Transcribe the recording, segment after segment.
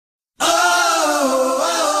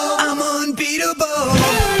unbeatable.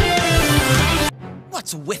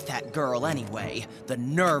 What's with that girl anyway? The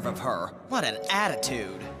nerve of her. What an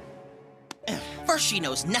attitude. First she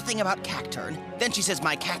knows nothing about Cacturn, then she says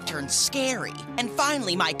my Cacturn's scary, and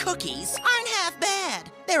finally my cookies aren't half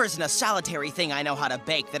bad. There isn't a solitary thing I know how to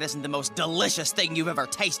bake that isn't the most delicious thing you've ever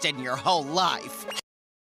tasted in your whole life.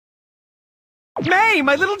 May,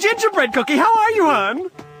 my little gingerbread cookie, how are you, hon?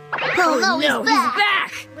 Oh no, he's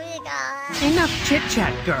back! Enough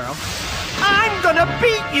chit-chat, girl. I'm gonna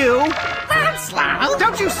beat you! That's loud!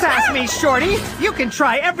 Don't you sass me, shorty! You can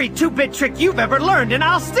try every 2-bit trick you've ever learned and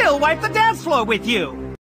I'll still wipe the dance floor with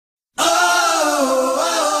you!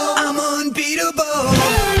 Oh, I'm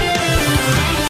unbeatable.